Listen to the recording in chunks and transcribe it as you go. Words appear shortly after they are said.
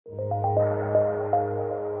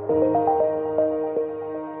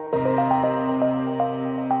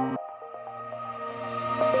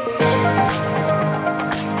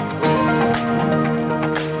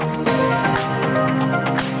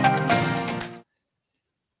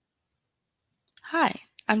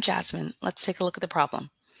I'm Jasmine. Let's take a look at the problem.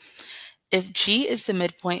 If G is the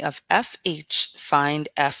midpoint of FH, find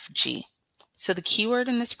FG. So the keyword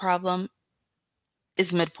in this problem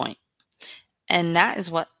is midpoint. And that is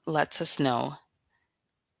what lets us know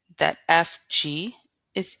that FG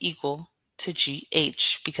is equal to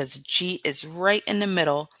GH because G is right in the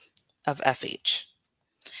middle of FH.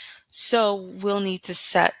 So we'll need to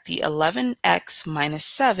set the 11x minus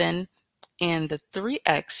 7 and the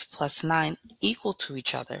 3x plus 9 equal to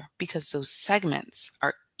each other because those segments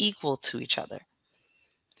are equal to each other.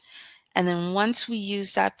 And then once we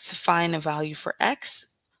use that to find a value for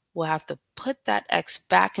x, we'll have to put that x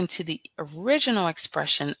back into the original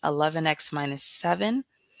expression 11x minus 7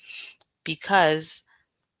 because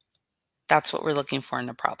that's what we're looking for in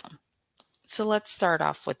the problem. So let's start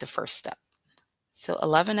off with the first step. So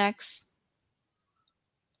 11x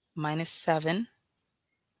minus 7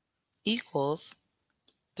 equals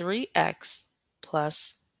 3x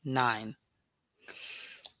plus 9.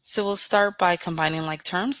 So we'll start by combining like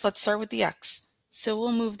terms. Let's start with the x. So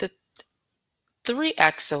we'll move the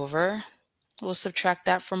 3x over. We'll subtract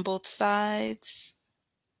that from both sides.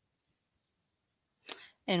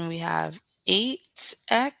 And we have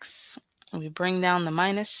 8x. We bring down the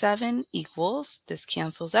minus 7 equals, this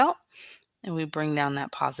cancels out, and we bring down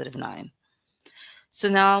that positive 9. So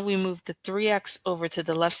now we move the 3x over to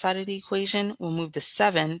the left side of the equation. We'll move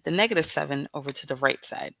the negative 7 over to the right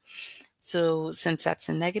side. So since that's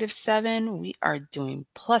a negative 7, we are doing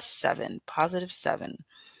plus 7, positive 7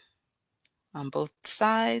 on both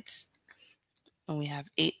sides. And we have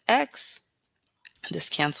 8x. This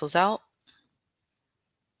cancels out,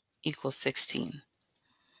 equals 16.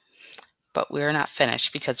 But we're not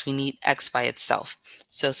finished because we need x by itself.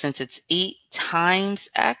 So since it's 8 times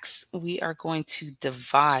x, we are going to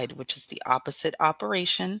divide, which is the opposite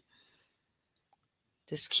operation.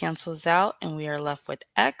 This cancels out and we are left with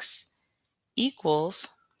x equals,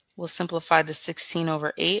 we'll simplify the 16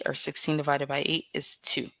 over 8, or 16 divided by 8 is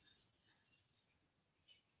 2.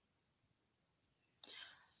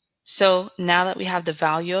 So now that we have the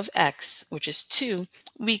value of x, which is 2,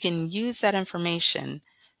 we can use that information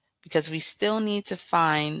because we still need to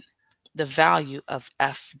find the value of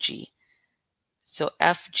FG. So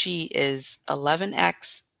FG is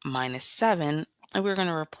 11x minus 7, and we're going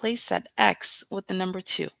to replace that x with the number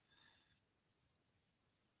 2.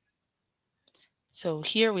 So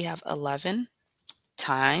here we have 11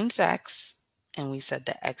 times x, and we said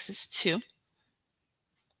that x is 2,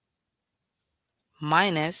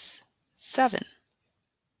 minus 7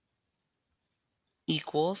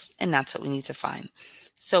 equals, and that's what we need to find.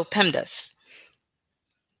 So PEMDAS.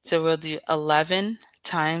 So we'll do 11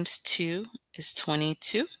 times 2 is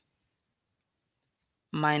 22,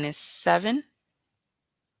 minus 7.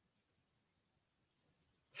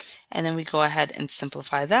 And then we go ahead and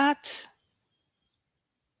simplify that.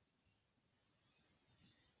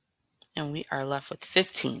 And we are left with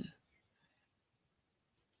 15.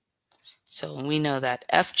 So we know that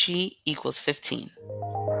FG equals 15.